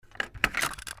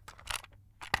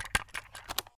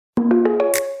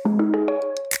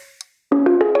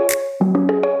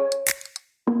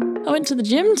went to the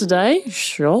gym today.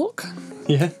 Shock.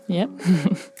 Yeah. Yep.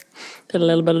 Did a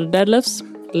little bit of deadlifts,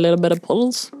 a little bit of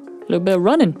pulls, a little bit of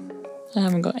running. I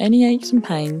haven't got any aches and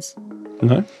pains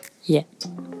No? yet.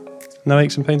 No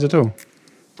aches and pains at all?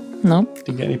 No,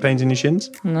 Do you get any pains in your shins?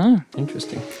 no.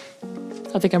 Interesting.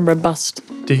 I think I'm robust.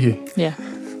 Do you? Yeah.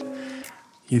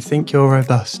 You think you're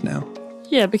robust now?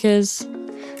 Yeah, because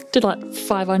did like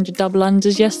 500 double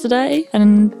unders yesterday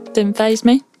and didn't faze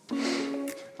me.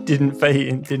 Didn't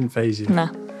phase you? Nah,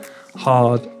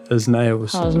 Hard as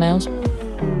nails. hard as nails.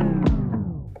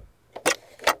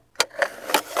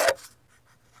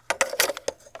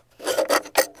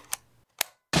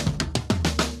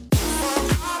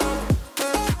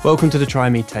 Welcome to the Try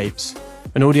Me Tapes,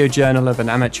 an audio journal of an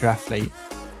amateur athlete.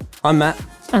 I'm Matt,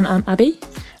 And I'm Abby.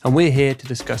 and we're here to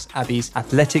discuss Abby's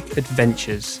athletic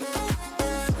adventures.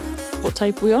 What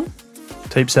tape are we on?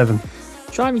 Tape 7.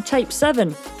 Try me tape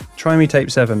 7. Try Me Tape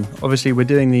 7. Obviously, we're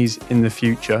doing these in the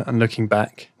future and looking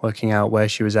back, working out where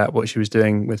she was at, what she was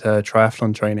doing with her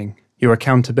triathlon training. Your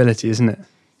accountability, isn't it?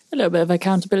 A little bit of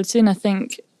accountability, and I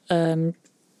think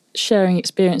sharing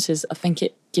experiences, I think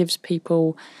it gives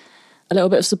people a little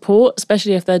bit of support,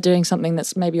 especially if they're doing something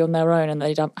that's maybe on their own and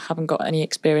they haven't got any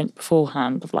experience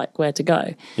beforehand of like where to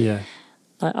go. Yeah.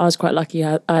 Like, I was quite lucky.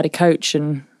 I had a coach,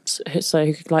 and so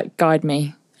who could like guide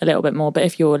me a little bit more. But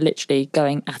if you're literally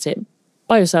going at it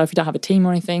by yourself, you don't have a team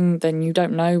or anything, then you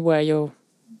don't know where you're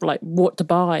like what to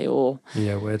buy or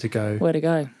Yeah, where to go. where to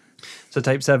go. So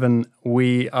Tape 7,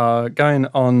 we are going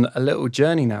on a little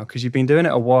journey now because you've been doing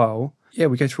it a while. Yeah,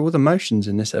 we go through all the motions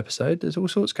in this episode. There's all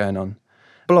sorts going on.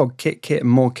 Blog, Kit, and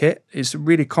More Kit. It's a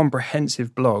really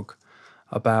comprehensive blog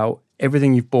about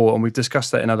everything you've bought, and we've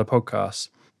discussed that in other podcasts.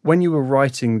 When you were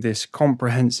writing this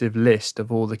comprehensive list of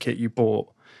all the kit you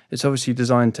bought, it's obviously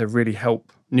designed to really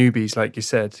help newbies, like you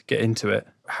said, get into it.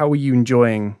 How are you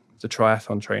enjoying the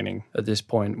triathlon training at this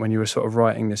point when you were sort of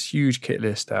writing this huge kit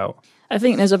list out? I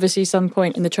think there's obviously some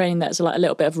point in the training that's like a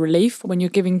little bit of relief when you're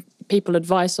giving people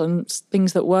advice on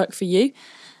things that work for you.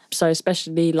 So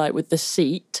especially like with the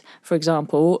seat, for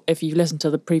example, if you've listened to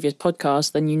the previous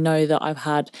podcast, then you know that I've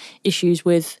had issues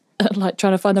with like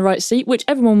trying to find the right seat, which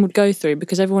everyone would go through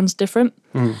because everyone's different.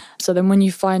 So then when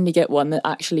you finally get one that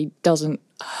actually doesn't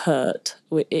hurt,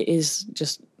 it is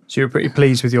just... So you're pretty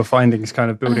pleased with your findings kind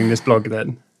of building this blog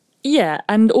then? Yeah,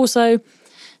 and also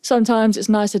sometimes it's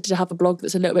nicer to have a blog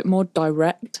that's a little bit more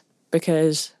direct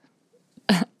because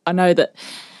I know that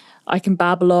I can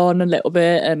babble on a little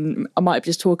bit and I might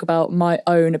just talk about my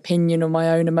own opinion or my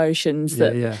own emotions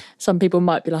that some people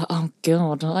might be like, oh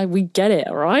God, we get it,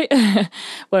 all right?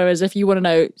 Whereas if you want to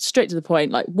know straight to the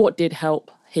point, like what did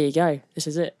help, here you go, this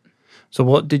is it. So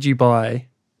what did you buy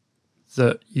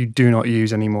that you do not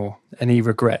use anymore? Any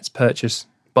regrets, purchase,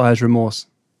 buyer's remorse?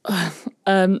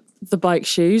 The bike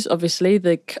shoes, obviously,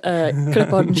 the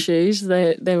clip-on shoes,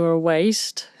 they were a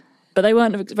waste. But they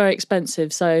weren't very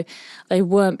expensive, so they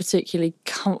weren't particularly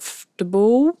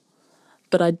comfortable,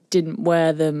 but I didn't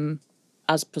wear them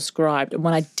as prescribed. And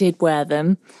when I did wear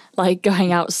them, like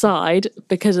going outside,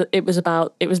 because it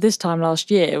was this time last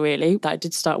year, really, that I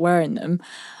did start wearing them.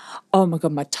 Oh my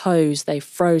God, my toes, they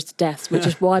froze to death, which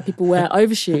is why people wear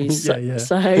overshoes.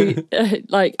 So,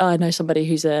 like, I know somebody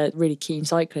who's a really keen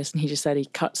cyclist, and he just said he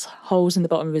cuts holes in the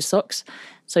bottom of his socks.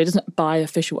 So he doesn't buy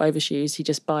official overshoes, he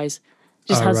just buys...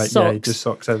 has socks. Yeah, just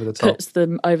socks over the top. Puts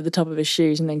them over the top of his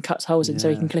shoes and then cuts holes in so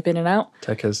he can clip in and out.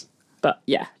 Techers. But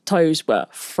yeah, toes were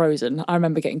frozen. I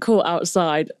remember getting caught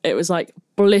outside. It was like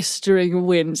blistering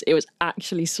winds. It was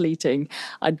actually sleeting.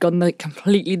 I'd gone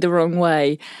completely the wrong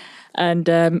way. And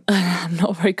I'm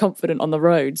not very confident on the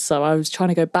roads. So I was trying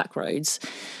to go back roads,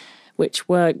 which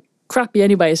were crappy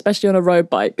anyway, especially on a road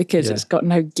bike because it's got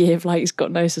no give, like it's got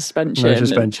no suspension. No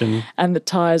suspension. And the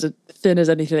tyres are thin as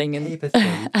anything.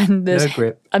 And there's no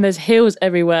grip. And there's hills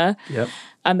everywhere. Yep.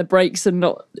 And the brakes are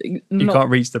not... You can't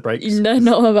reach the brakes. they're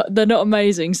not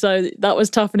amazing. So that was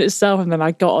tough in itself. And then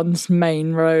I got on this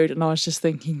main road and I was just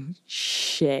thinking,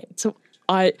 shit. So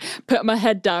I put my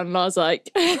head down and I was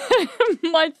like,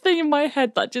 my thing in my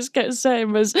head that just kept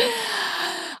saying was,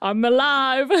 I'm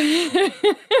alive.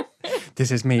 This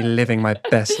is me living my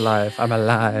best life. I'm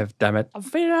alive, damn it. I'm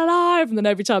feeling alive. And then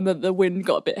every time that the wind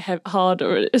got a bit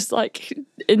harder, it's like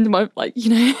into my, like, you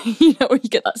know when you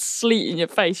get that sleet in your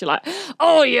face, you're like,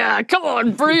 oh yeah, come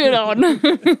on, bring it on.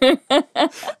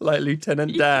 Like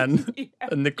Lieutenant Dan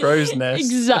and the crow's nest.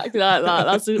 Exactly like that.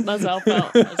 That's how I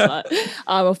felt. I was like,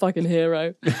 I'm a fucking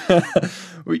hero.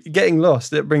 Getting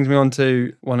lost, it brings me on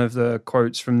to one of the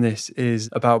quotes from this is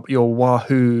about your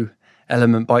Wahoo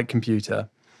Element bike computer.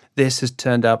 This has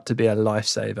turned out to be a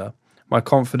lifesaver. My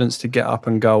confidence to get up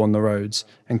and go on the roads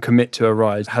and commit to a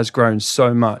ride has grown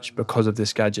so much because of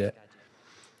this gadget.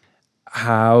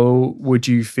 How would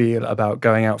you feel about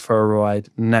going out for a ride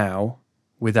now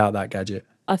without that gadget?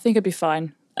 I think I'd be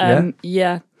fine.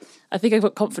 Yeah. I think I've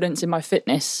got confidence in my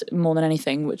fitness more than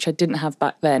anything, which I didn't have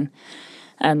back then.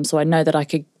 So I know that I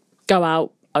could go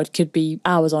out, I could be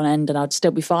hours on end and I'd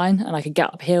still be fine, and I could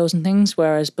get up hills and things.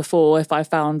 Whereas before, if I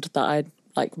found that I'd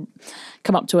like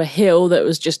come up to a hill that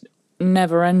was just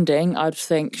never ending, I'd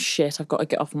think, shit, I've got to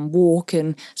get off and walk.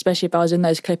 And especially if I was in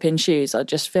those clip-in shoes, I'd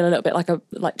just feel a little bit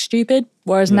like stupid.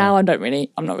 Whereas now I'm not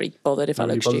really bothered if I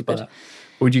look stupid.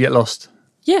 Would you get lost?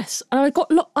 Yes, and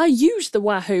I used the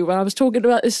Wahoo when I was talking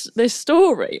about this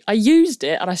story. I used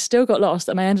it and I still got lost,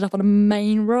 and I ended up on a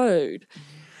main road.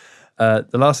 The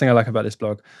last thing I like about this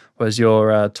blog was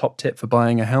your top tip for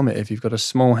buying a helmet if you've got a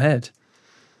small head.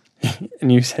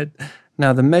 And you said,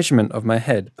 now the measurement of my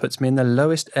head puts me in the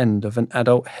lowest end of an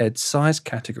adult head size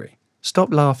category.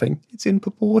 Stop laughing, it's in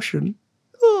proportion.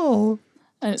 Oh.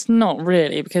 And it's not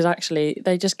really, because actually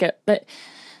they just get...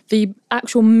 The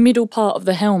actual middle part of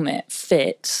the helmet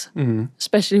fits,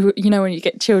 especially, when you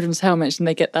get children's helmets and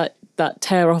they get that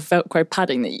tear-off Velcro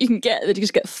padding that you can get, they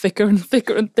just get thicker and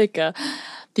thicker and thicker.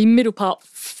 The middle part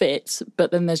fits,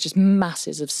 but then there's just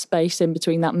masses of space in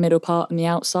between that middle part and the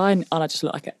outside, and I just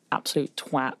look like an absolute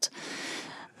twat.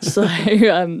 So,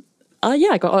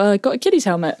 I got a kiddie's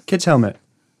helmet. Kids' helmet.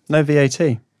 No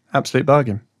VAT. Absolute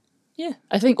bargain. Yeah.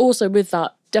 I think also with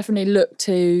that, definitely look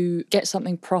to get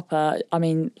something proper. I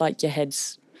mean, like, your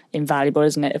head's invaluable,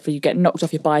 isn't it? If you get knocked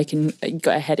off your bike and you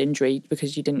got a head injury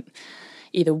because you didn't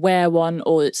either wear one,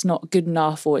 or it's not good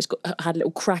enough, or had a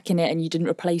little crack in it and you didn't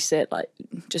replace it, like,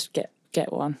 just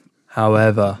get one.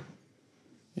 However,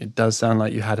 it does sound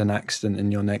like you had an accident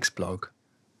in your next blog.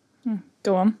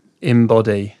 Go on.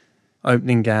 InBody,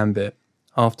 opening gambit,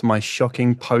 after my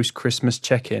shocking post-Christmas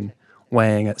check-in,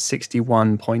 weighing at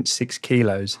 61.6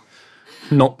 kilos.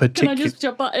 Not particularly... Can I just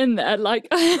jump that in there? Like,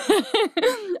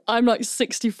 I'm like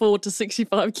 64 to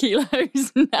 65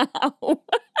 kilos now.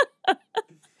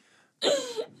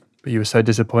 But you were so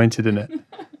disappointed in it.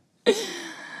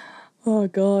 Oh,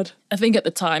 God. I think at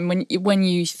the time, when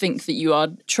you think that you are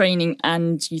training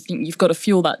and you think you've got to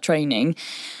fuel that training,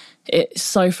 it's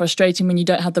so frustrating when you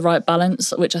don't have the right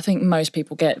balance, which I think most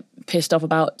people get pissed off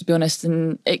about, to be honest.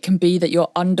 And it can be that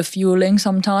you're under-fueling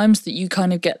sometimes, that you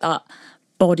kind of get that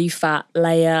body fat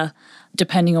layer,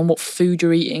 depending on what food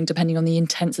you're eating, depending on the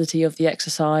intensity of the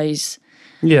exercise.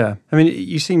 Yeah. I mean,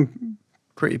 you seem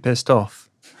pretty pissed off,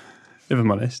 if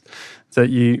I'm honest, that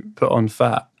you put on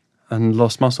fat and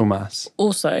lost muscle mass.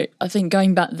 Also, I think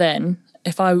going back then,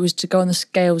 if I was to go on the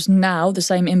scales now, the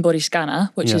same InBody scanner,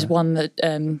 which is one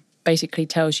that basically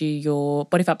tells you your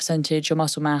body fat percentage, your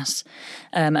muscle mass,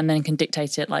 and then can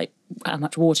dictate it, like how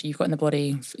much water you've got in the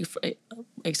body,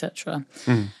 etc.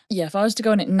 Yeah, if I was to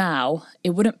go on it now, it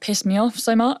wouldn't piss me off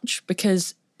so much,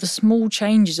 because the small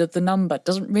changes of the number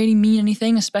doesn't really mean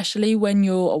anything, especially when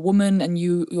you're a woman and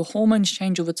your hormones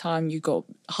change all the time. You've got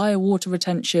higher water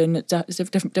retention at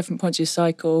different points of your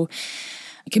cycle.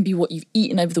 It can be what you've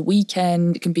eaten over the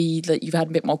weekend. It can be that you've had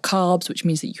a bit more carbs, which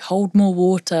means that you hold more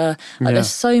water.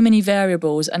 There's so many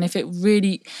variables, and if it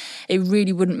really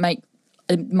wouldn't make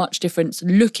much difference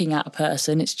looking at a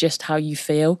person. It's just how you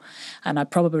feel, and I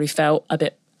probably felt a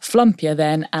bit flumpier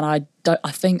then, and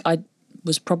I think I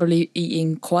was probably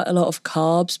eating quite a lot of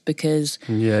carbs because...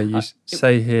 Yeah, you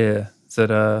say here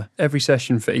that every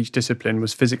session for each discipline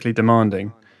was physically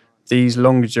demanding. These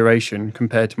longer duration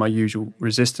compared to my usual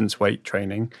resistance weight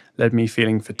training led me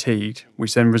feeling fatigued,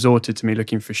 which then resorted to me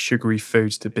looking for sugary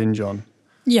foods to binge on.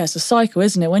 Yeah, it's a cycle,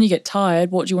 isn't it? When you get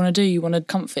tired, what do you want to do? You want to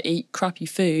comfort eat crappy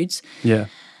foods. Yeah.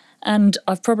 And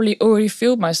I've probably already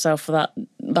fueled myself for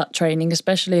that training,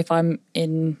 especially if I'm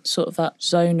in sort of that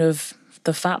zone of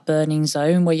the fat burning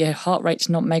zone where your heart rate's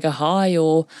not mega high,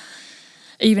 or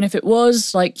even if it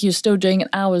was, like, you're still doing an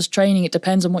hour's training. It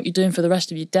depends on what you're doing for the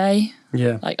rest of your day.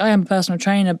 Yeah. Like, I am a personal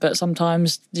trainer, but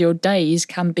sometimes your days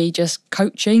can be just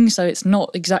coaching, so it's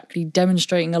not exactly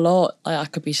demonstrating a lot. I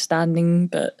could be standing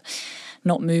but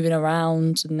not moving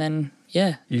around, and then,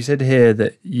 yeah. You said here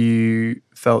that you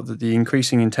felt that the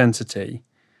increasing intensity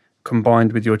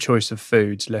combined with your choice of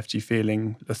foods left you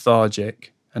feeling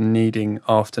lethargic and needing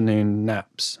afternoon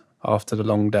naps after the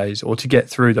long days, or to get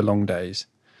through the long days.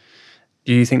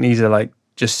 Do you think these are like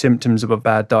just symptoms of a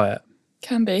bad diet?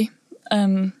 Can be.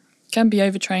 Can be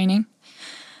overtraining.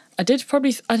 At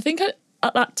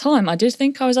that time, I did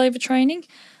think I was overtraining.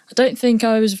 I don't think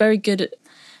I was very good at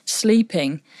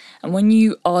sleeping. And when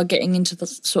you are getting into the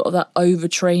sort of that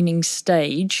overtraining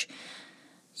stage,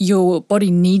 your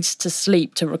body needs to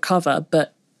sleep to recover,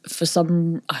 but for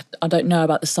some, I don't know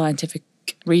about the scientific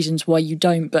reasons why you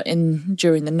don't, but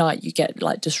during the night you get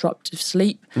like disruptive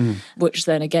sleep, which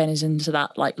then again is into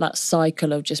that like that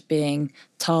cycle of just being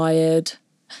tired.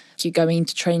 You're going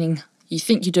into training, you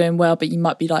think you're doing well, but you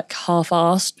might be like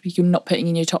half-assed. You're not putting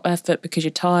in your top effort because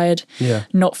you're tired,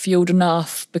 not fueled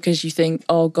enough because you think,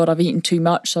 oh God, I've eaten too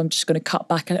much, so I'm just going to cut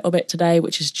back a little bit today,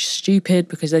 which is just stupid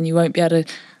because then you won't be able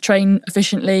to train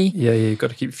efficiently. Yeah, you've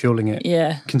got to keep fueling it.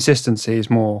 Yeah. Consistency is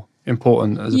more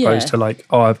important as opposed to like,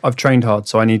 oh, I've trained hard,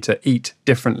 so I need to eat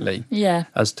differently. Yeah.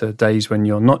 As to days when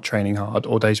you're not training hard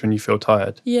or days when you feel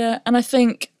tired. Yeah, and I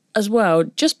think as well,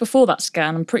 just before that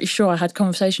scan, I'm pretty sure I had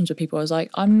conversations with people. I was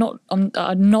like, I'm not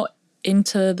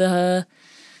into the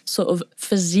sort of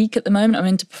physique at the moment. I'm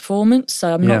into performance,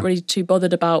 so I'm not really too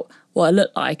bothered about what I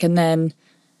look like. And then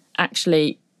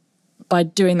actually, by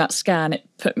doing that scan, it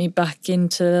put me back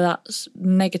into that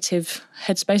negative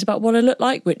headspace about what I look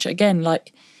like, which again,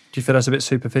 like... Do you feel that's a bit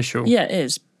superficial? Yeah, it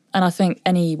is. And I think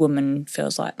any woman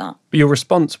feels like that. But your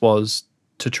response was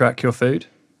to track your food?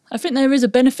 I think there is a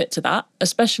benefit to that,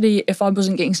 especially if I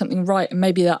wasn't getting something right, and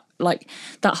maybe that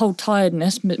whole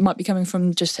tiredness might be coming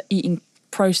from just eating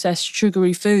processed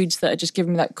sugary foods that are just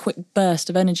giving me that quick burst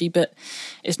of energy, but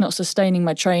it's not sustaining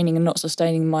my training and not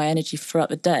sustaining my energy throughout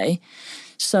the day.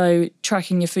 So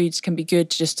tracking your foods can be good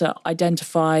just to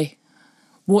identify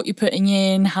what you're putting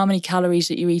in, how many calories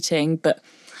that you're eating, but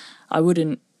I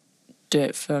wouldn't do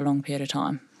it for a long period of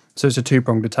time. So it's a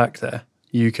two-pronged attack there.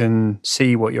 You can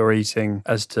see what you're eating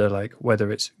as to like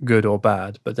whether it's good or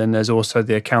bad, but then there's also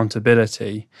the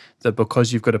accountability that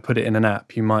because you've got to put it in an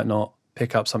app, you might not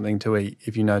pick up something to eat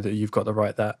if you know that you've got to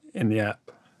write that in the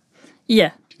app.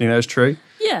 Yeah. Do you think that's true?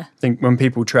 Yeah. I think when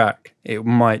people track, it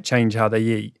might change how they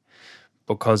eat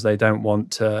because they don't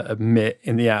want to admit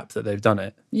in the app that they've done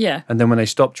it. Yeah. And then when they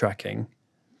stop tracking,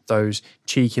 those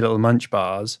cheeky little munch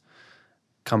bars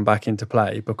come back into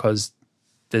play because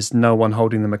there's no one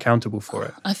holding them accountable for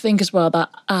it. I think as well that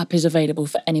app is available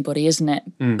for anybody, isn't it?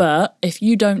 But if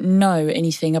you don't know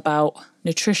anything about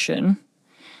nutrition,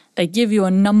 they give you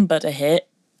a number to hit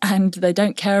and they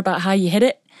don't care about how you hit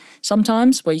it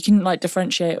sometimes. Well, you can like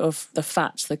differentiate of the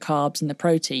fats, the carbs and the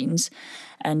proteins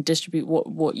and distribute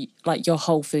what like your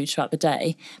whole food throughout the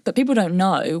day. But people don't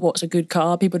know what's a good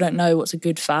carb. People don't know what's a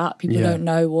good fat. People don't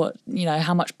know what,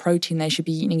 how much protein they should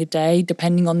be eating a day,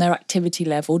 depending on their activity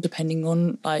level, depending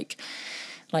on like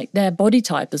their body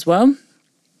type as well.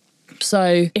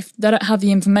 So if they don't have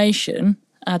the information,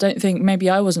 I don't think maybe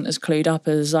I wasn't as clued up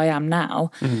as I am now,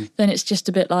 then it's just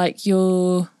a bit like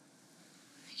you're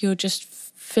just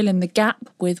filling the gap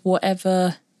with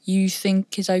whatever you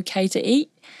think is okay to eat.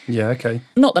 Yeah, okay.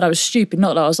 Not that I was stupid,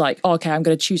 not that I was like, oh, okay, I'm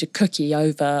going to choose a cookie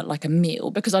over like a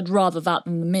meal because I'd rather that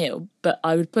than the meal, but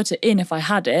I would put it in if I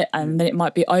had it and then it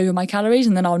might be over my calories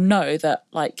and then I'll know that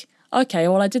like, okay,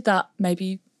 well I did that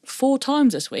maybe 4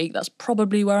 times this week. That's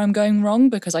probably where I'm going wrong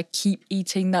because I keep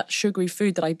eating that sugary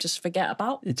food that I just forget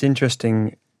about. It's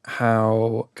interesting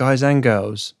how guys and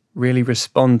girls really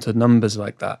respond to numbers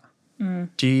like that.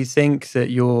 Do you think that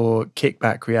your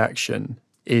kickback reaction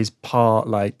is part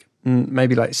like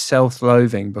maybe like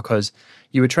self-loathing because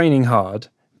you were training hard,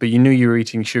 but you knew you were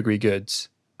eating sugary goods,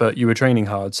 but you were training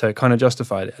hard, so it kind of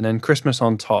justified it. And then Christmas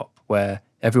on top, where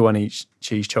everyone eats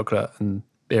cheese, chocolate and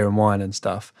beer and wine and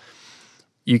stuff,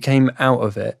 you came out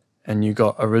of it and you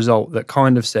got a result that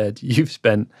kind of said you've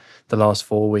spent the last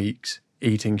 4 weeks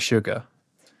eating sugar.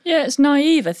 Yeah, it's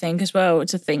naive, I think, as well,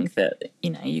 to think that,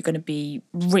 you're going to be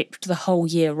ripped the whole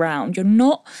year round. You're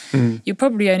not. You're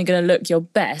probably only going to look your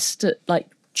best at, like,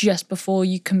 just before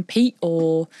you compete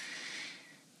or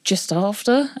just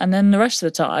after. And then the rest of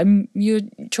the time, you're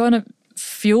trying to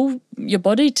fuel your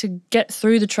body to get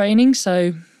through the training.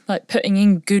 So, like, putting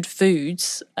in good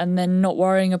foods and then not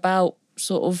worrying about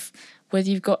sort of whether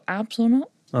you've got abs or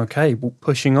not. Okay, well,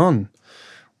 pushing on,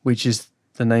 which is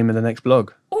the name of the next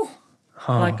blog.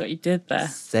 I like what you did there.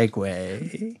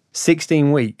 Segue.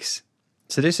 16 weeks.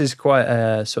 So this is quite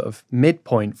a sort of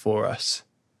midpoint for us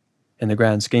in the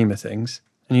grand scheme of things.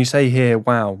 And you say here,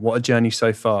 wow, what a journey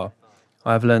so far.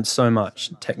 I've learned so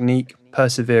much. Technique,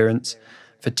 perseverance,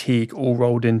 fatigue all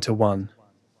rolled into one.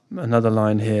 Another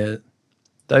line here.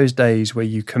 Those days where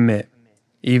you commit,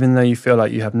 even though you feel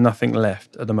like you have nothing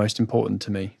left, are the most important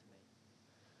to me.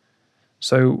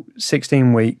 So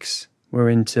 16 weeks. We're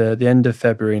into the end of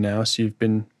February now, so you've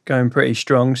been going pretty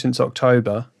strong since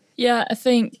October. Yeah, I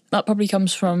think that probably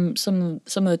comes from some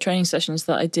of the training sessions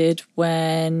that I did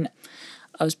when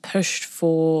I was pushed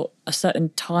for a certain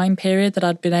time period that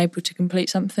I'd been able to complete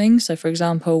something. So, for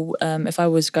example, if I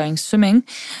was going swimming,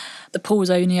 the pool's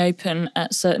only open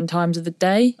at certain times of the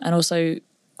day and also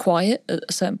quiet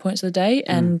at certain points of the day.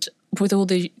 And with all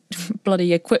the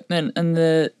bloody equipment and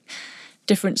the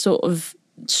different sort of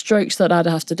strokes that I'd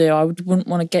have to do, I wouldn't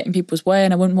want to get in people's way,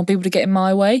 and I wouldn't want people to get in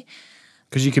my way.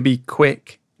 Because you could be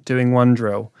quick doing one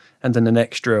drill, and then the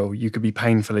next drill you could be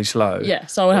painfully slow. Yeah,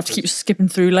 so I would have to keep skipping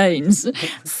through lanes.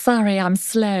 Sorry, I'm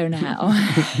slow now.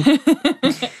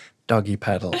 Doggy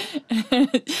paddle.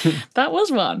 That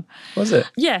was one. Was it?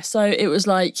 Yeah, so it was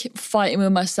like fighting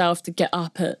with myself to get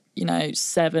up at,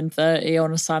 7:30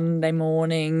 on a Sunday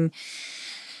morning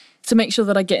to make sure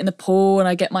that I get in the pool and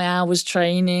I get my hours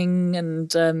training.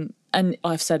 And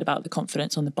I've said about the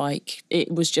confidence on the bike,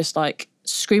 it was just like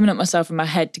screaming at myself in my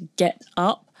head to get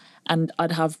up, and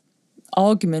I'd have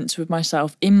arguments with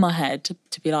myself in my head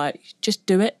to be like, just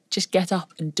do it, just get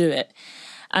up and do it.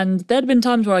 And there'd been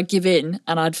times where I'd give in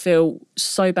and I'd feel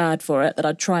so bad for it that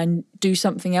I'd try and do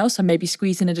something else and maybe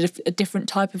squeeze in a different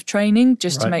type of training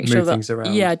just to make sure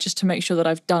that, just to make sure that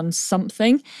I've done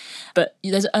something. But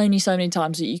there's only so many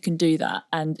times that you can do that.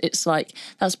 And it's like,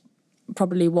 that's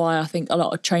probably why I think a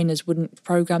lot of trainers wouldn't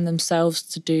program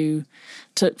themselves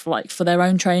for their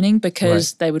own training,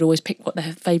 because they would always pick what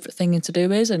their favourite thing to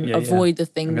do is and avoid the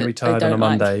thing that they don't like. I'm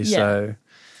going to be tired on a Monday, so...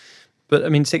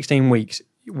 But, 16 weeks...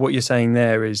 What you're saying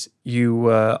there is you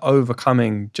were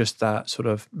overcoming just that sort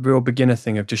of real beginner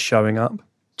thing of just showing up,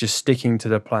 just sticking to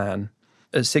the plan.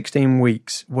 At 16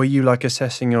 weeks, were you like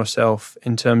assessing yourself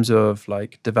in terms of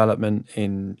like development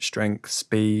in strength,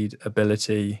 speed,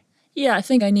 ability? Yeah, I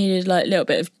think I needed like a little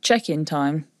bit of check-in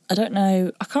time. I don't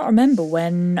know, I can't remember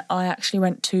when I actually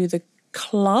went to the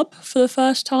club for the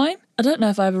first time. I don't know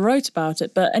if I ever wrote about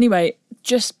it, but anyway,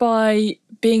 just by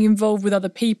being involved with other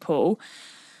people,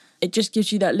 it just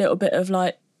gives you that little bit of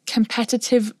like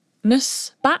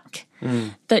competitiveness back,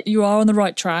 that you are on the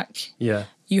right track. Yeah.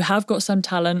 You have got some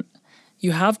talent,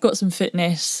 you have got some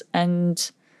fitness,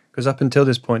 and... Because up until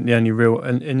this point, the only real,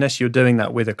 unless you're doing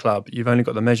that with a club, you've only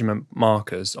got the measurement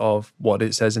markers of what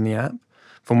it says in the app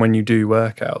from when you do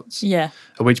workouts. Yeah.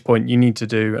 At which point you need to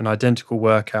do an identical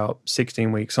workout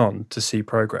 16 weeks on to see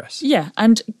progress. Yeah,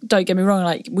 and don't get me wrong,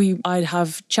 like I'd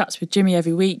have chats with Jimmy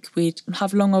every week. We'd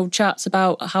have long old chats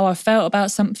about how I felt about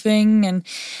something,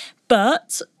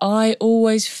 but I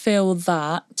always feel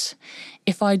that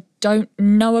if I don't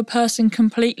know a person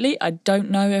completely, I don't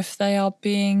know if they are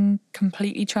being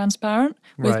completely transparent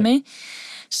with me.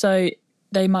 So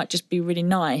they might just be really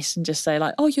nice and just say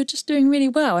like, oh, you're just doing really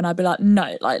well. And I'd be like,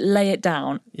 no, like lay it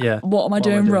down. Yeah. What am I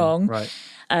doing wrong? Right.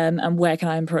 And where can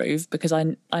I improve? Because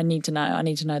I need to know. I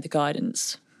need to know the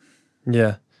guidance.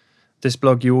 Yeah. This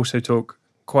blog, you also talk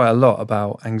quite a lot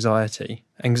about anxiety.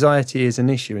 Anxiety is an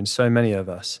issue in so many of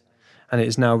us, and it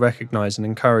is now recognised and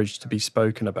encouraged to be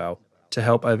spoken about to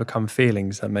help overcome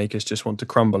feelings that make us just want to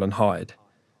crumble and hide.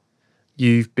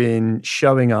 You've been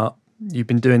showing up, you've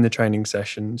been doing the training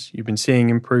sessions, you've been seeing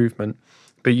improvement,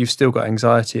 but you've still got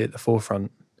anxiety at the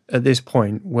forefront. At this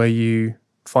point, were you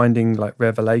finding like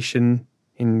revelation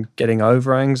in getting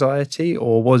over anxiety,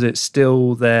 or was it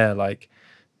still there, like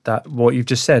that, what you've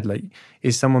just said, like,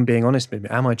 is someone being honest with me?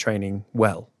 Am I training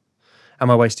well? Am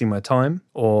I wasting my time,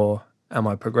 or am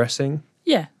I progressing?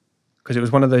 Yeah. Because it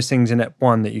was one of those things in Ep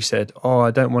 1 that you said, oh,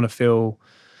 I don't want to feel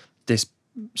this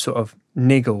sort of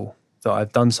niggle that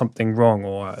I've done something wrong.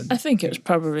 Or I think it was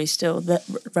probably still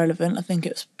relevant. I think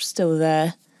it was still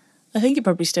there. I think it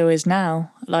probably still is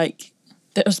now. Like,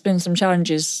 there's been some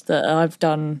challenges that I've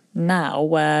done now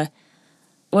where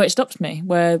it stops me,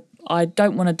 where I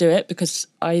don't want to do it because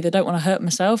I either don't want to hurt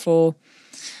myself or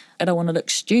I don't want to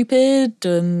look stupid.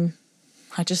 I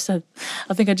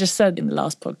think I just said in the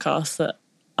last podcast that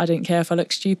I didn't care if I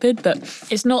look stupid, but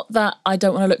it's not that I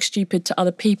don't want to look stupid to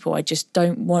other people. I just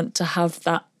don't want to have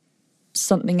that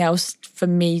something else for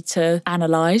me to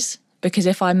analyse, because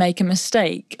if I make a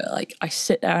mistake, like I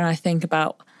sit there and I think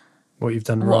about what you've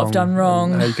done what I've done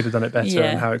wrong, how you could have done it better,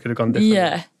 and how it could have gone differently.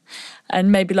 Yeah,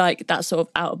 and maybe like that sort of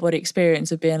out of body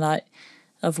experience of being like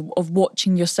of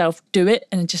watching yourself do it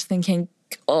and just thinking,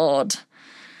 God,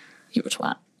 you're a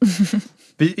twat.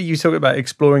 But you talk about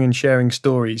exploring and sharing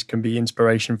stories can be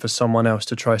inspiration for someone else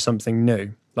to try something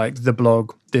new. Like the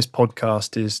blog, this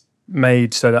podcast is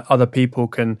made so that other people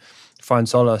can find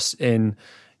solace in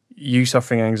you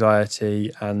suffering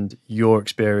anxiety and your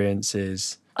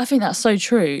experiences. I think that's so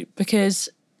true, because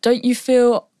don't you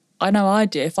feel, I know I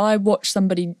do, if I watch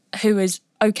somebody who is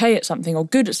okay at something or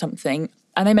good at something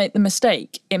and they make the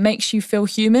mistake, it makes you feel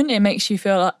human, it makes you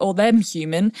feel like, or them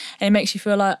human, and it makes you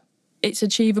feel like it's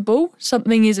achievable,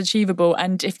 something is achievable,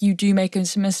 and if you do make a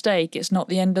mistake, it's not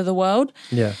the end of the world.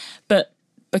 Yeah. But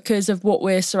because of what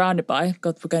we're surrounded by,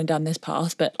 God, we're going down this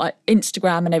path, but like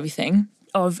Instagram and everything,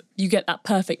 of you get that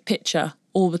perfect picture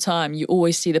all the time. You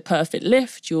always see the perfect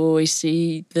lift, you always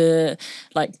see the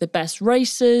best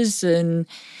racers, and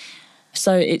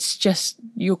so it's just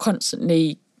you're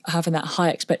constantly having that high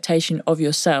expectation of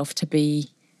yourself to be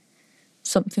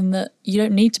something that you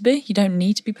don't need to be. You don't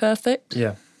need to be perfect.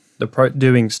 Yeah.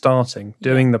 Doing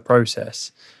the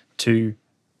process to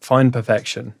find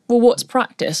perfection. Well, what's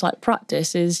practice? Like,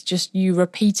 practice is just you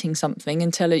repeating something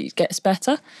until it gets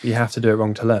better. You have to do it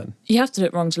wrong to learn. You have to do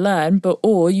it wrong to learn,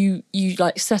 or you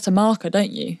like set a marker,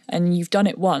 don't you? And you've done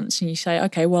it once and you say,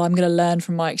 okay, well, I'm going to learn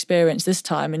from my experience this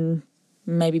time and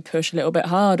maybe push a little bit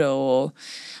harder, or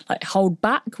like hold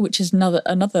back, which is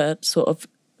another sort of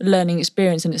learning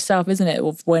experience in itself, isn't it?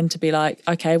 Of when to be like,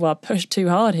 okay, well, I pushed too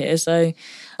hard here, so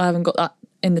I haven't got that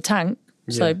in the tank,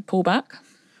 so pull back.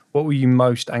 What were you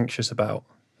most anxious about,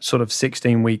 sort of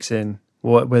 16 weeks in?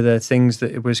 What were there things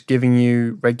that it was giving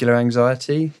you regular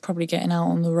anxiety? Probably getting out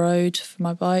on the road for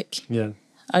my bike. Yeah.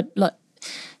 I like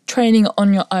training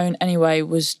on your own anyway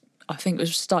was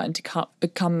starting to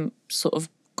become sort of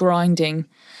grinding.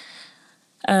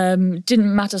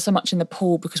 Didn't matter so much in the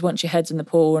pool, because once your head's in the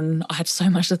pool, and I had so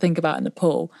much to think about in the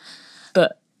pool.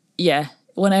 But yeah,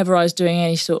 whenever I was doing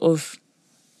any sort of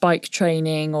bike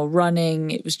training or running,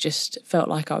 it felt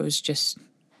like I was just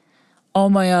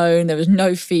on my own. There was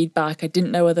no feedback. I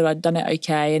didn't know whether I'd done it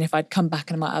okay, and if I'd come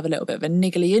back and I might have a little bit of a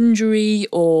niggly injury,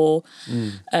 or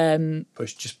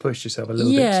push yourself a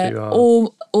little bit too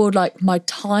hard, or like my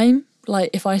time.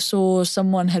 Like if I saw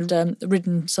someone had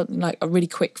ridden something like a really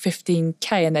quick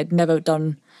 15k and they'd never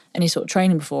done any sort of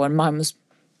training before, and mine was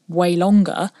way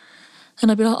longer, and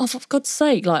I'd be like, oh, for God's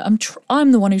sake, like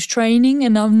I'm the one who's training,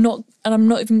 and I'm not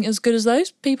even as good as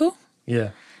those people. Yeah.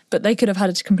 But they could have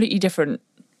had a completely different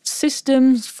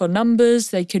systems for numbers.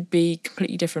 They could be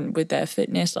completely different with their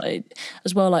fitness, like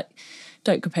as well. Like,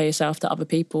 don't compare yourself to other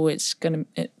people.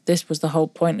 This was the whole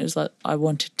point. Is that I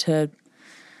wanted to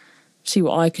see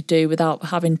what I could do without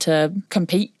having to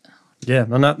compete. Yeah,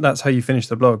 and that's how you finish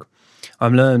the blog.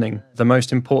 I'm learning. The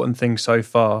most important thing so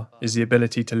far is the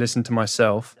ability to listen to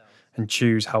myself and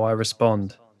choose how I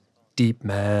respond. Deep,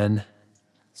 man.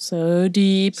 So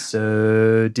deep.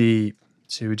 So deep.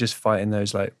 So you were just fighting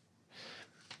those like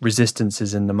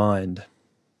resistances in the mind.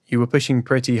 You were pushing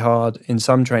pretty hard in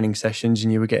some training sessions,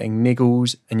 and you were getting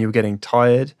niggles and you were getting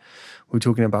tired. We were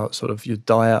talking about sort of your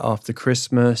diet after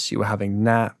Christmas. You were having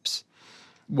naps.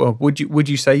 Well, would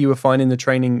you say you were finding the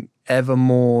training ever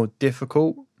more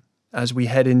difficult as we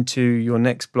head into your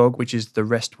next blog, which is the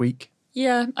rest week?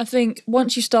 Yeah, I think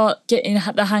once you start getting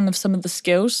the hang of some of the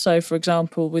skills, so for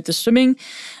example with the swimming,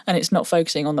 and it's not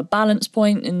focusing on the balance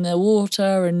point in the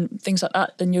water and things like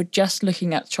that, then you're just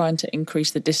looking at trying to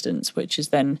increase the distance, which is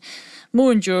then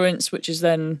more endurance, which is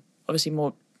then obviously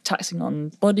more taxing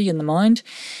on the body and the mind.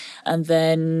 And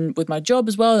then with my job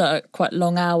as well, there are quite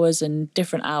long hours and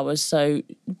different hours, so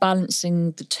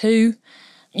balancing the two,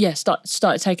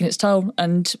 started taking its toll.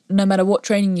 And no matter what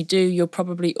training you do, you'll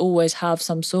probably always have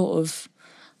some sort of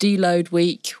deload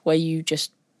week where you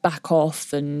just back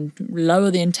off and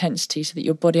lower the intensity so that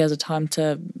your body has a time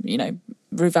to,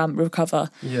 recover.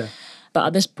 Yeah. But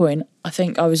at this point, I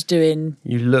think I was doing...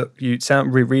 You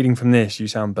sound, reading from this, you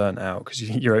sound burnt out, because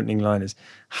your opening line is,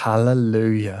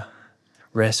 hallelujah,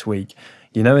 rest week.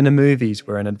 You know in the movies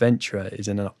where an adventurer is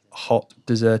in a hot,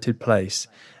 deserted place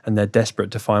and they're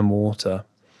desperate to find water.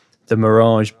 The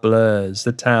mirage blurs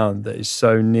the town that is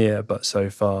so near but so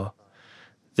far.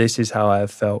 This is how I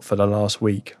have felt for the last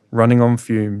week, running on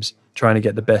fumes, trying to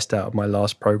get the best out of my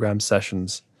last programmed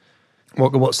sessions.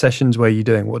 What sessions were you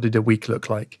doing? What did a week look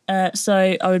like?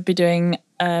 So I would be doing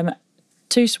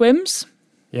 2 swims,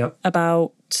 yep,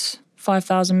 about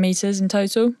 5,000 metres in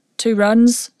total. 2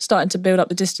 runs, starting to build up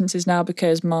the distances now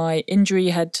because my injury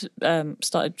had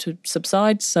started to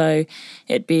subside. So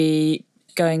it'd be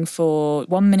going for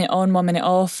 1 minute on, 1 minute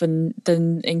off, and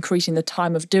then increasing the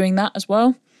time of doing that as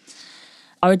well.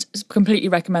 I would completely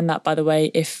recommend that, by the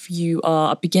way, if you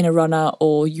are a beginner runner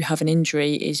or you have an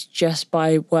injury, is just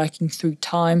by working through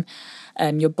time,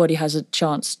 your body has a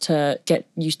chance to get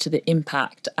used to the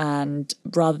impact, and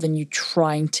rather than you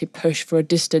trying to push for a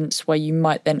distance where you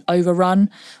might then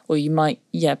overrun, or you might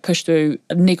push through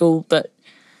a niggle that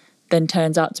then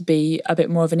turns out to be a bit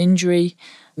more of an injury,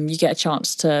 you get a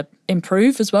chance to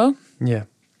improve as well. Yeah.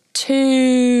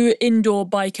 2 indoor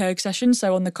bike erg sessions,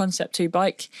 so on the Concept 2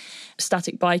 bike,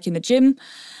 static bike in the gym.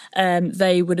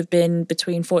 They would have been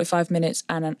between 45 minutes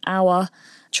and an hour,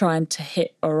 trying to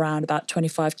hit around about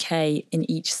 25k in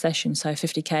each session, so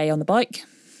 50k on the bike.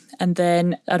 And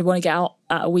then I'd want to get out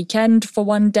at a weekend for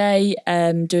one day,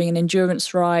 doing an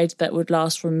endurance ride that would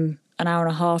last from an hour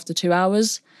and a half to 2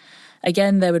 hours.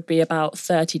 Again, there would be about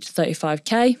 30 to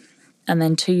 35k. And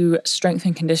then 2 strength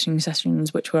and conditioning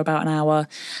sessions, which were about an hour.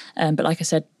 But like I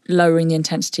said, lowering the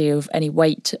intensity of any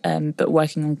weight, but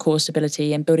working on core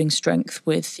stability and building strength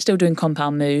with still doing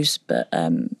compound moves, but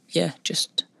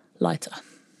just lighter.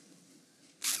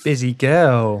 Busy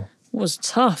girl. It was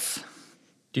tough.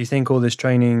 Do you think all this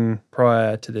training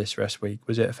prior to this rest week,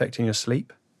 was it affecting your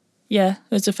sleep? Yeah,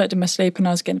 it was affecting my sleep and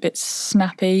I was getting a bit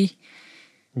snappy.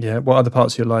 Yeah. What other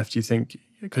parts of your life do you think?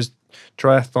 Because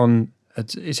triathlon,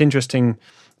 it's interesting,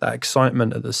 that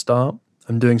excitement at the start.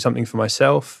 I'm doing something for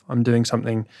myself. I'm doing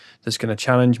something that's going to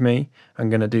challenge me. I'm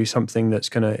going to do something that's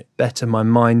going to better my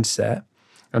mindset.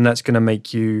 And that's going to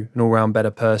make you an all-round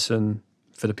better person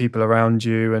for the people around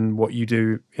you and what you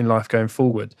do in life going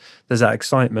forward. There's that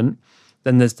excitement.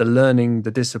 Then there's the learning,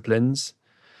 the disciplines.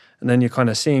 And then you're kind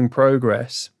of seeing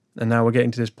progress. And now we're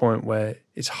getting to this point where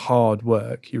it's hard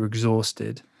work. You're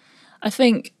exhausted. I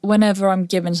think whenever I'm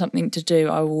given something to do,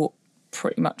 I will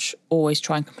pretty much always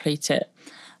try and complete it.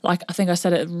 Like I think I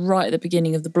said it right at the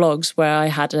beginning of the blogs where I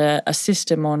had a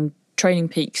system on Training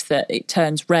Peaks that it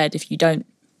turns red if you don't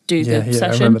do the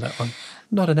session. I remember that one.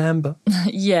 Not an amber.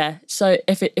 Yeah. So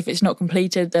if it's not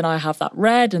completed, then I have that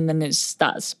red, and then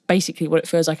that's basically what it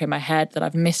feels like in my head, that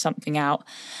I've missed something out.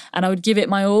 And I would give it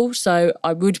my all. So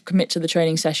I would commit to the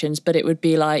training sessions, but it would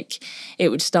be like, it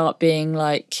would start being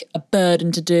like a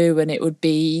burden to do, and it would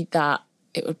be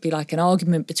like an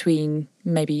argument between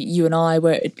maybe you and I,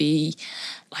 where it'd be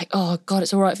like, oh God,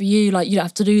 it's all right for you, like you don't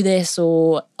have to do this,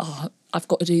 or oh, I've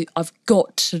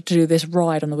got to do this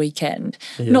ride on the weekend.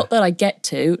 Yeah. Not that I get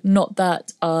to, not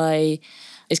that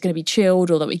it's going to be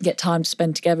chilled or that we can get time to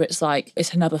spend together. It's like,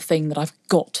 it's another thing that I've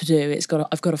got to do.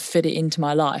 I've got to fit it into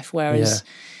my life. Whereas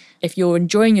if you're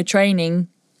enjoying your training,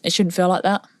 it shouldn't feel like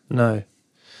that. No.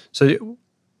 So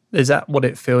is that what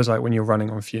it feels like when you're running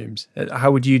on fumes?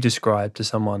 How would you describe to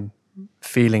someone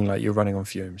feeling like you're running on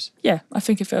fumes? Yeah, I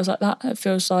think it feels like that. It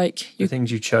feels like the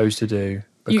things you chose to do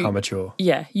become a chore.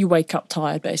 Yeah, you wake up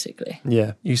tired, basically.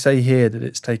 Yeah. You say here that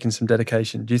it's taken some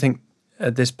dedication. Do you think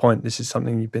at this point this is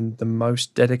something you've been the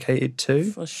most dedicated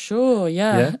to? For sure,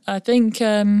 yeah. I think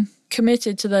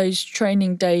committed to those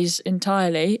training days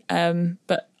entirely.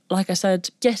 But like I said,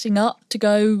 getting up to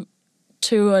go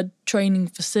to a training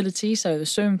facility, so the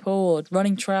swimming pool or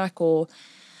running track, or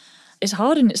it's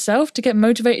hard in itself to get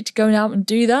motivated to go out and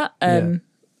do that. And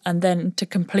then to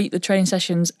complete the training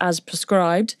sessions as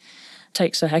prescribed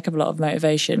takes a heck of a lot of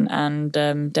motivation and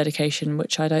dedication,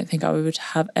 which I don't think I would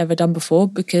have ever done before,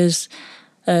 because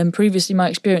previously my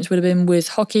experience would have been with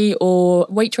hockey or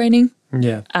weight training.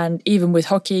 Yeah. And even with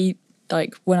hockey,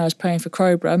 like when I was playing for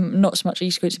Crowborough, not so much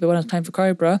East Grinstead, but when I was playing for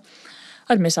Crowborough,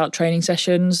 I'd miss out training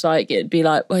sessions. Like it'd be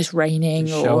like, well, it's raining,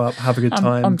 just show up, have a good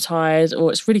time. I'm tired,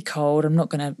 or it's really cold. I'm not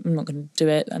gonna do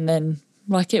it. And then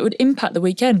like it would impact the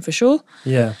weekend for sure.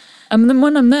 Yeah. And then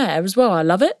when I'm there as well, I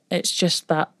love it. It's just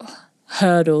that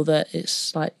hurdle that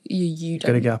it's like you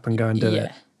got to get up and go and do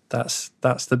it. That's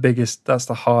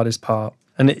the hardest part.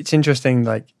 And it's interesting,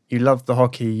 like you loved the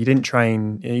hockey, you didn't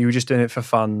train, you were just doing it for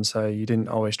fun, so you didn't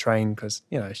always train because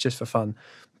it's just for fun.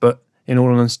 But in all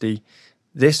honesty,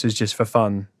 this was just for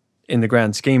fun in the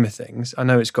grand scheme of things. I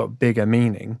know it's got bigger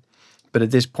meaning, but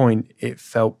at this point it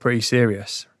felt pretty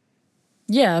serious.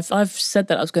 Yeah, I've said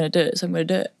that I was going to do it, so I'm going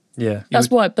to do it. Yeah, that's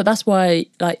why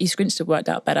like East Grinstead worked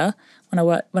out better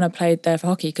when I played there for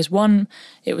hockey, because one,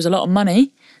 it was a lot of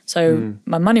money, so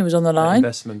my money was on the line.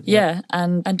 Investment. Yeah,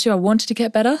 and two, I wanted to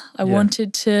get better. I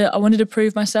wanted to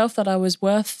prove myself that I was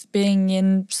worth being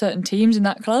in certain teams in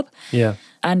that club. Yeah,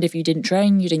 and if you didn't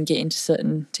train, you didn't get into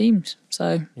certain teams.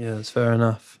 So yeah, that's fair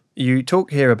enough. You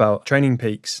talk here about Training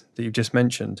Peaks that you've just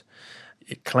mentioned.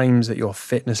 It claims that your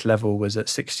fitness level was at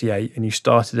 68 and you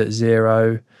started at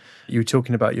 0. You were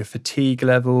talking about your fatigue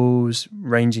levels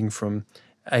ranging from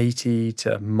 80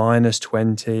 to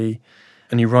 -20.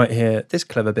 And you write here, this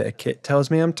clever bit of kit tells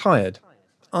me I'm tired.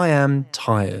 I am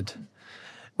tired.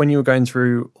 When you were going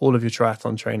through all of your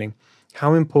triathlon training,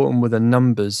 how important were the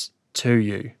numbers to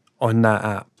you on that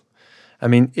app? I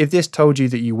mean, if this told you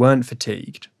that you weren't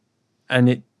fatigued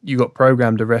and you got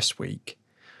programmed a rest week,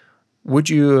 would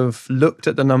you have looked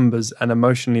at the numbers and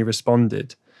emotionally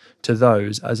responded to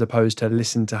those as opposed to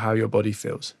listen to how your body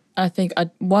feels? I think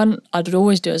I'd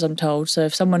always do as I'm told. So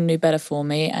if someone knew better for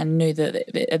me and knew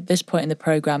that at this point in the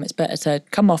program it's better to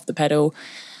come off the pedal,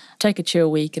 take a chill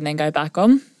week and then go back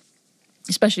on,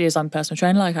 especially as I'm a personal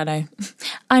trainer, like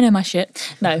I know my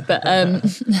shit. No, but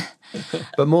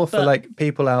But more for like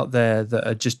people out there that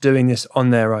are just doing this on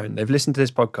their own. They've listened to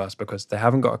this podcast because they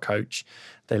haven't got a coach.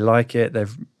 They like it.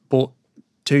 They've bought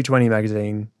 220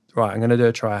 magazine. Right, I'm going to do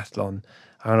a triathlon.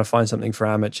 I'm going to find something for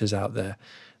amateurs out there.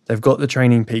 They've got the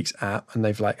Training Peaks app and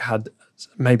they've like had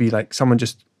maybe like someone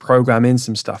just program in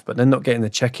some stuff, but they're not getting the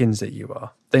check-ins that you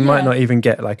are. They might not even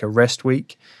get like a rest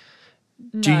week.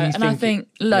 I think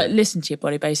listen to your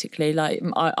body basically. Like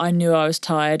I knew I was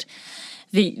tired.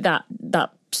 That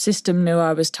system knew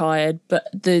I was tired, but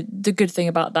the good thing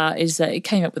about that is that it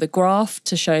came up with a graph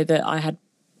to show that I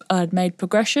had made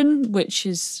progression, which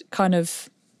is kind of...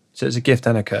 So it's a gift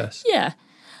and a curse. Yeah.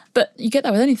 But you get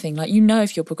that with anything. Like, you know,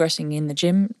 if you're progressing in the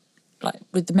gym, like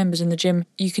with the members in the gym,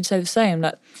 you could say the same.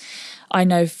 Like, I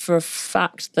know for a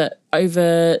fact that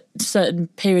over certain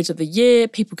periods of the year,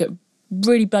 people get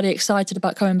really bloody excited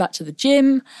about coming back to the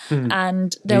gym,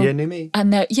 and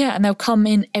they'll come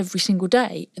in every single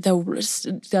day.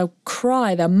 They'll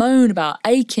cry, they'll moan about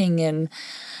aching and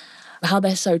how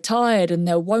they're so tired, and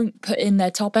they won't put in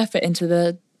their top effort into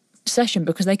the session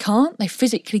because they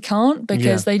physically can't,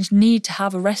 because they just need to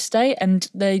have a rest day, and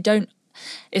they don't.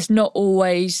 It's not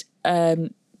always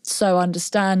so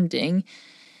understanding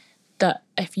that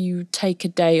if you take a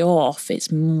day off,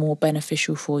 it's more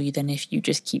beneficial for you than if you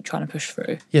just keep trying to push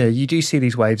through. Yeah, you do see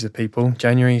these waves of people.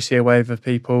 January, you see a wave of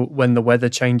people. When the weather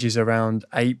changes around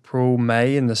April,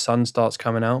 May, and the sun starts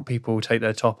coming out, people take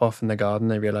their top off in the garden.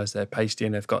 They realise they're pasty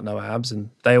and they've got no abs,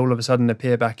 and they all of a sudden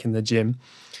appear back in the gym.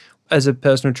 As a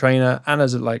personal trainer and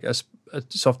as a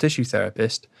soft tissue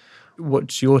therapist,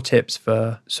 what's your tips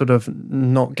for sort of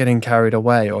not getting carried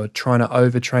away or trying to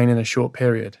overtrain in a short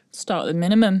period? Start with the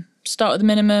minimum.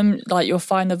 Like, you'll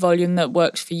find the volume that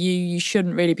works for you. You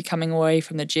shouldn't really be coming away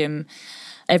from the gym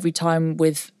every time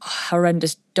with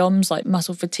horrendous DOMs like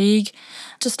muscle fatigue.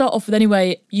 To start off with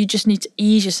anyway, you just need to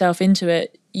ease yourself into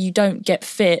it. You don't get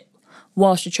fit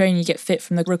whilst you're training, you get fit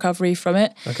from the recovery from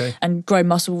it, and grow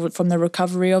muscle from the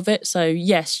recovery of it. So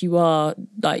yes, you are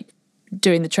like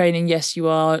doing the training. Yes, you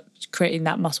are creating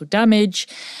that muscle damage,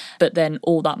 but then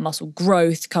all that muscle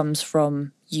growth comes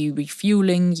from you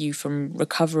refueling, you from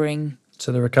recovering.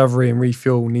 So the recovery and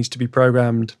refuel needs to be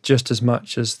programmed just as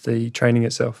much as the training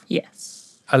itself.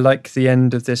 Yes. I like the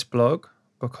end of this blog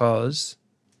because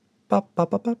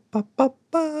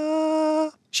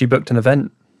she booked an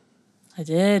event. I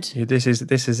did. This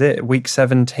is it. Week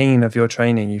 17 of your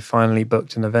training, you finally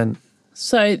booked an event.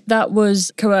 So that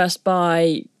was coerced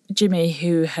by Jimmy,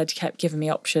 who had kept giving me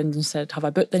options and said, have I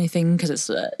booked anything?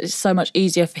 Because it's so much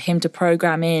easier for him to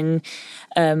program in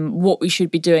what we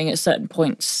should be doing at certain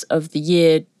points of the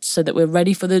year so that we're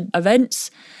ready for the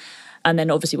events. And then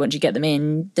obviously once you get them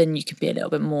in, then you can be a little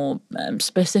bit more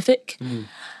specific.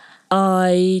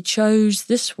 I chose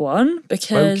this one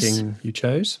because... Woking, you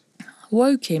chose?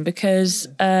 Woking, because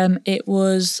it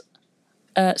was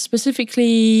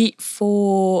specifically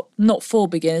for, not for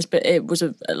beginners, but it was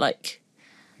It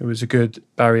was a good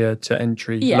barrier to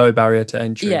entry, low barrier to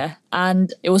entry. Yeah,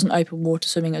 and it wasn't open water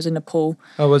swimming, it was in a pool.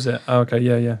 Oh, was it? Oh, okay,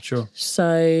 yeah, sure.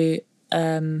 So...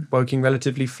 Woking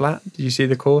relatively flat? Did you see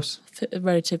the course?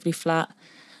 Relatively flat.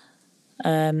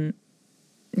 The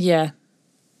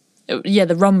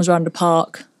run was around the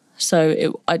park,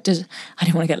 so I didn't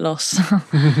want to get lost. I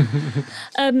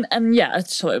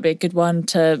thought it would be a good one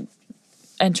to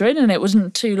enter in, and it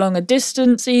wasn't too long a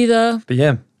distance either. But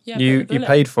you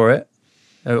paid for it.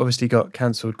 It obviously got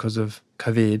cancelled because of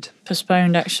COVID.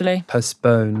 Postponed, actually.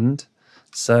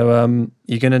 So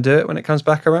you're going to do it when it comes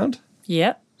back around?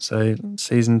 Yeah. So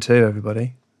season 2,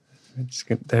 everybody.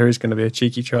 There is going to be a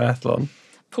cheeky triathlon.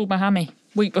 Pulled my hammy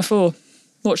week before.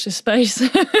 Watch this space.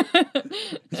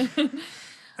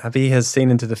 Abby has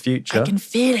seen into the future. I can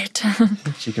feel it.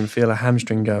 She can feel a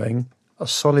hamstring going a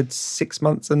solid 6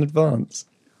 months in advance.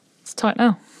 It's tight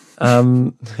now.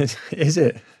 Is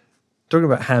it? Talking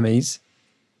about hammies,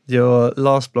 your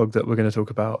last blog that we're going to talk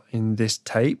about in this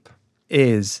tape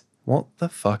is what the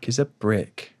fuck is a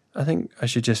brick? I think I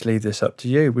should just leave this up to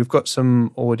you. We've got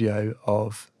some audio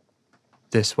of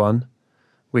this one,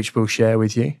 which we'll share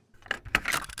with you.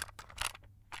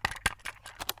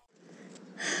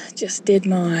 Just did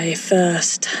my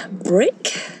first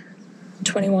brick,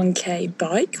 21k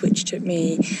bike, which took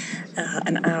me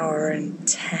an hour and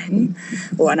 10,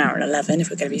 or an hour and 11 if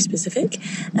we're going to be specific,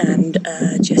 and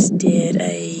just did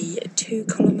a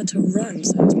 2-kilometre run.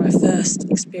 So it was my first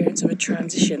experience of a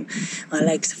transition. My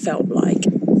legs felt like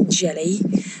jelly.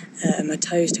 My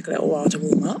toes took a little while to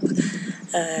warm up,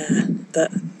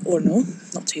 but all in all,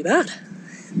 not too bad.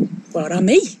 Well done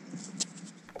me.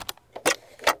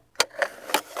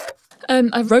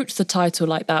 I wrote the title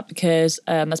like that because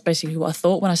that's basically what I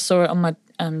thought when I saw it on my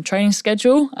training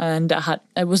schedule, and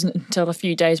it wasn't until a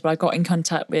few days where I got in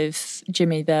contact with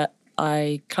Jimmy that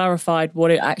I clarified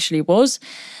what it actually was.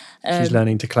 She's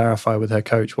learning to clarify with her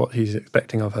coach what he's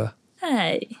expecting of her.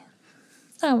 Hey,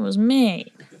 that was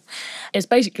me. It's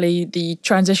basically the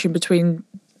transition between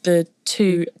the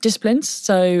two disciplines.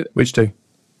 So Which two?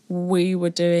 we were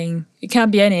doing, it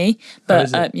can be any, but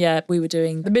we were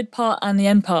doing the mid part, and the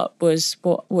end part was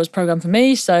what was programmed for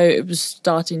me. So it was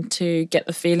starting to get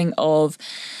the feeling of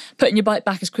putting your bike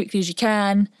back as quickly as you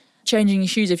can, changing your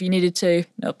shoes if you needed to.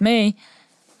 Not me.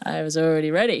 I was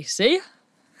already ready. See?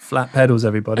 Flat pedals,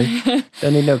 everybody.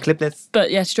 Don't need no cliplets.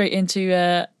 But yeah, straight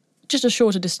into just a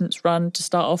shorter distance run to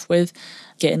start off with,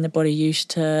 getting the body used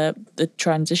to the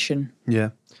transition.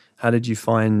 Yeah. How did you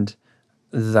find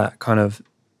that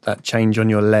that change on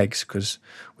your legs? Because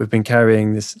we've been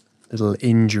carrying this little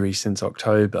injury since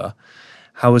October.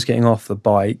 How was getting off the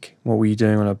bike? What were you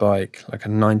doing on a bike? Like a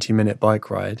 90-minute bike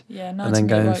ride? Yeah, 90-minute and then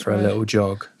going bike for a ride. little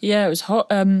jog. Yeah, it was hot.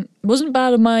 It wasn't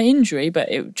bad on my injury,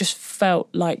 but it just felt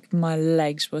like my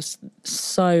legs were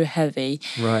so heavy.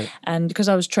 Right. And because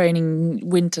I was training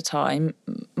winter time,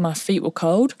 my feet were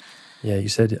cold. Yeah, you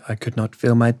said I could not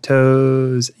feel my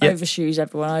toes. Yeah. Overshoes,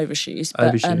 everyone, overshoes. But,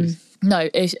 Overshoes. No,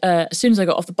 as soon as I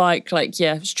got off the bike, I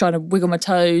was trying to wiggle my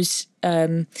toes,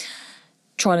 trying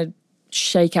to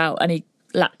shake out any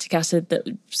lactic acid that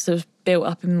sort of built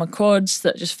up in my quads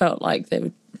that just felt like they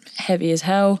were heavy as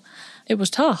hell. It was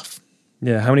tough.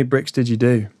 Yeah, how many bricks did you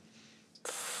do?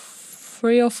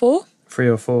 3 or 4. 3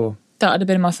 or 4. That would have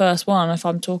been my first one if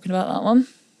I'm talking about that one.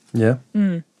 Yeah.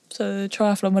 So the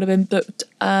triathlon would have been booked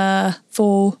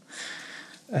for...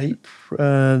 April.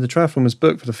 The triathlon was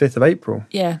booked for the 5th of April.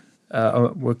 Yeah.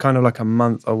 We're kind of like a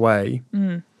month away.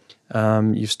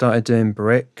 You've started doing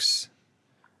bricks.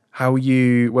 What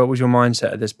was your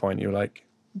mindset at this point? You were like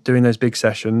doing those big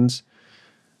sessions.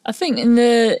 I think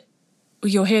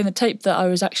you'll hear in the tape that I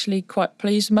was actually quite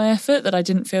pleased with my effort, that I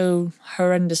didn't feel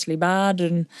horrendously bad,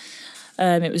 and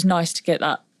it was nice to get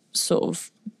that sort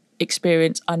of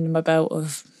experience under my belt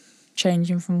of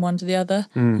changing from one to the other,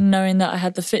 knowing that I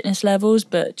had the fitness levels,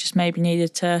 but just maybe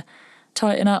needed to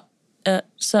tighten up at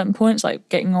certain points, like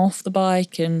getting off the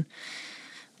bike and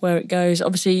where it goes.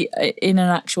 Obviously, in an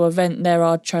actual event, there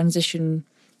are transition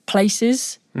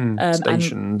places,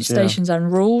 stations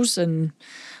and rules, and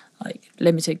like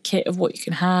limited kit of what you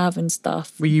can have and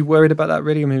stuff. Were you worried about that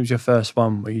really? I mean, it was your first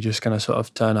one. Were you just going to sort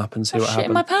of turn up and see what Shit happened?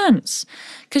 in my pants.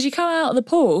 Because you come out of the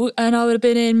pool and I would have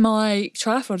been in my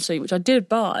triathlon suit, which I did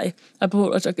buy. I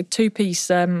bought like a 2-piece,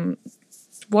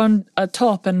 a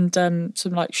top and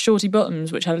some like shorty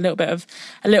bottoms, which had a little bit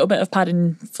of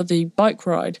padding for the bike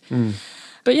ride.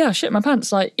 But yeah, shit my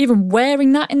pants. Like even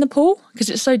wearing that in the pool, because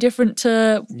it's so different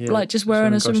to like just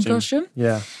wearing a swimming costume.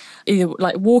 Yeah. Either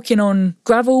like walking on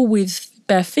gravel with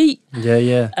bare feet.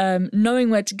 Yeah. Knowing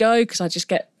where to go, because I just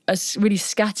get really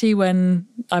scatty when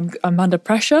I'm under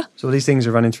pressure. So all these things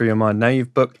are running through your mind. Now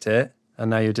you've booked it,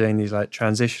 and now you're doing these like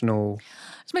transitional.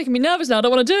 It's making me nervous now. I don't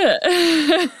want to do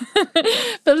it.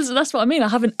 But that's what I mean.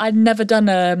 I'd never done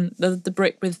the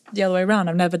brick with the other way around.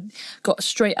 I've never got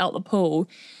straight out the pool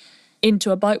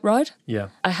into a bike ride. Yeah.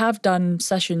 I have done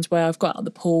sessions where I've got out of the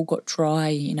pool, got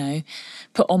dry,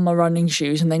 put on my running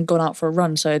shoes and then gone out for a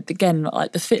run. So again,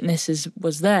 like the fitness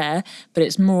was there, but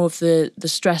it's more of the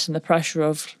stress and the pressure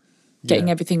of getting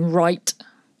everything right.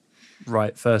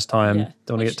 Right, first time. Yeah.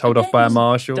 Don't want to get told off by a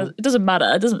marshal. It doesn't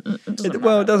matter. It doesn't matter.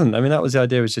 Well, it doesn't. I mean, that was the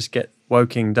idea, was just get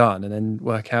woking done and then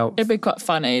work out. It'd be quite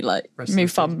funny, like Rest me of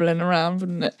the fumbling around,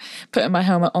 wouldn't it? Putting my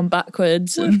helmet on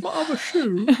backwards. Where's And my other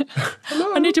shoe?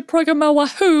 Hello? I need to program my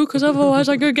Wahoo because otherwise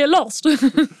I'm going to get lost.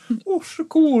 What's the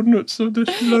coordinates of this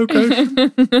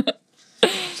location?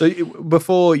 So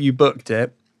before you booked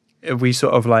it, if we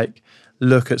sort of like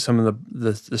look at some of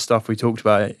the stuff we talked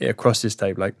about across this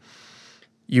tape, like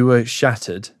you were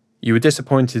shattered. You were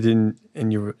disappointed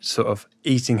in your sort of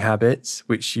eating habits,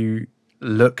 which you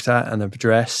looked at and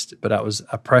addressed, but that was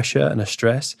a pressure and a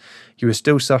stress. You were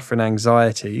still suffering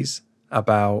anxieties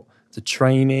about the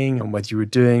training and whether you were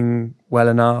doing well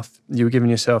enough. You were giving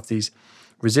yourself these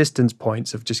resistance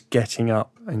points of just getting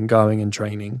up and going and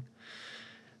training.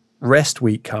 Rest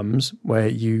week comes where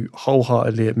you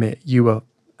wholeheartedly admit you were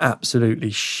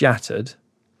absolutely shattered.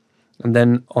 And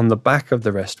then on the back of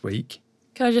the rest week...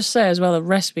 Can I just say as well, the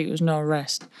rest week was not a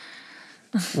rest.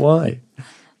 Why?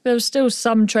 There was still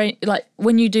some train, like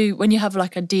when you have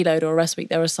like a deload or a rest week,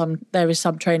 there is some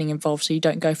training involved, so you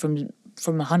don't go from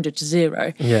 100 to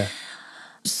 0. Yeah.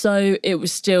 So it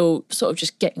was still sort of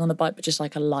just getting on the bike, but just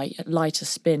like a lighter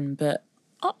spin. But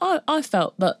I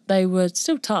felt that they were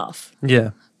still tough.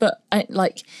 Yeah. But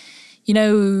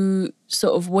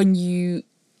sort of when you,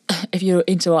 if you're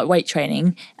into like weight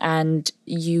training and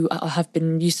you have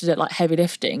been used to like heavy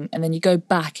lifting, and then you go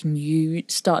back and you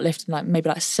start lifting like maybe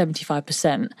like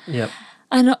 75%. Yeah.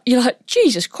 And you're like,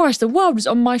 Jesus Christ, the world is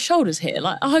on my shoulders here.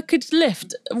 Like, I could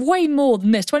lift way more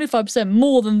than this, 25%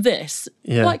 more than this,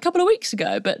 like a couple of weeks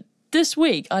ago. But this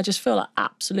week, I just feel like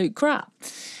absolute crap.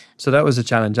 So that was a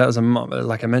challenge. That was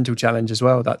like a mental challenge as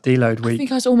well, that deload week. I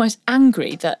think I was almost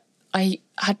angry that I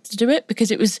had to do it,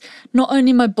 because it was not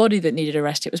only my body that needed a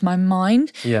rest, it was my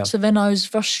mind. Yeah. So then I was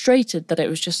frustrated that it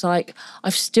was just like,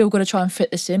 I've still got to try and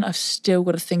fit this in. I've still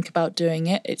got to think about doing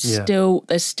it.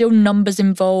 There's still numbers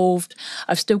involved.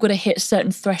 I've still got to hit a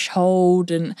certain threshold.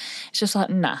 And it's just like,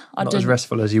 nah. Not as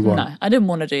restful as you want. No, I didn't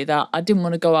want to do that. I didn't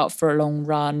want to go out for a long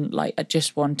run. Like, I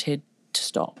just wanted to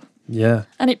stop. Yeah.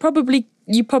 And you probably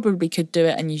could do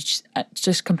it, and you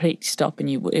just completely stop, and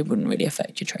it wouldn't really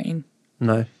affect your training.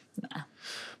 No. Nah.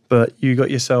 But you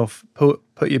got yourself, put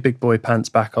your big boy pants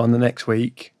back on the next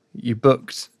week. You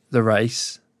booked the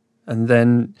race. And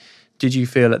then did you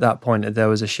feel at that point that there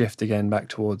was a shift again back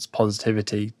towards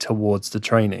positivity, towards the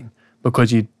training?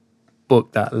 Because you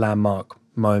booked that landmark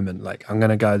moment, like, I'm going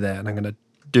to go there and I'm going to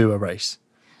do a race.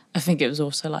 I think it was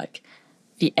also like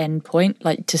the end point,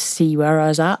 like to see where I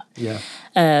was at. Yeah.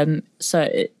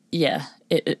 So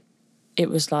it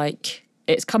was like,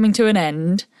 it's coming to an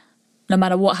end. No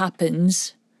matter what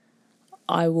happens,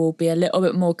 I will be a little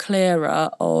bit more clearer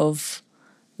of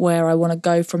where I want to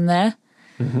go from there,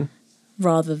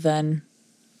 rather than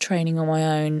training on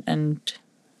my own and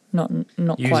not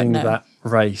using quite know. that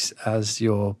race as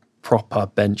your proper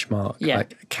benchmark. Yeah.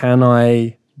 Like, can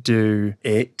I do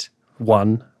it?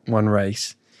 One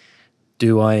race.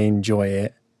 Do I enjoy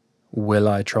it? Will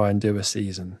I try and do a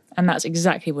season? And that's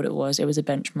exactly what it was. It was a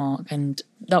benchmark, and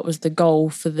that was the goal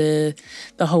for the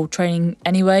whole training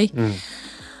anyway.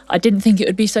 I didn't think it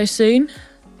would be so soon,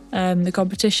 the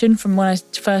competition, from when I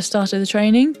first started the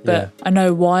training, but I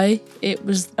know why it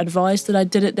was advised that I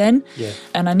did it then,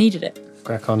 and I needed it.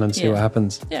 Crack on and see what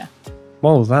happens. Yeah.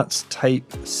 Well, that's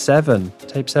tape 7.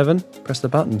 Tape 7, press the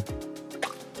button.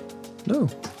 No.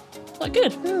 Like,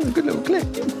 good. Yeah, a good little click.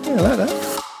 Yeah, I like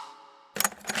that.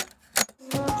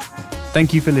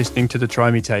 Thank you for listening to the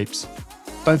Try Me tapes.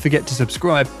 Don't forget to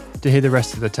subscribe to hear the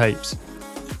rest of the tapes.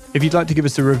 If you'd like to give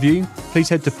us a review, please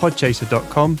head to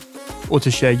podchaser.com, or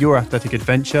to share your athletic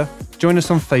adventure, join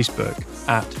us on Facebook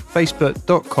at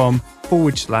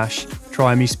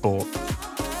facebook.com/trymesport.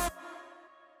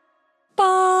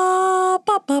 Ba,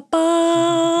 ba, ba,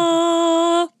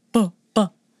 ba, ba,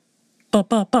 ba, ba,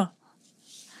 ba, ba.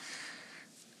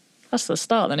 That's the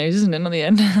start of the news, isn't it? Not the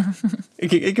end.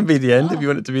 It can be the end if you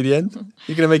want it to be the end.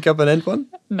 You're going to make up an end one?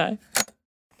 No.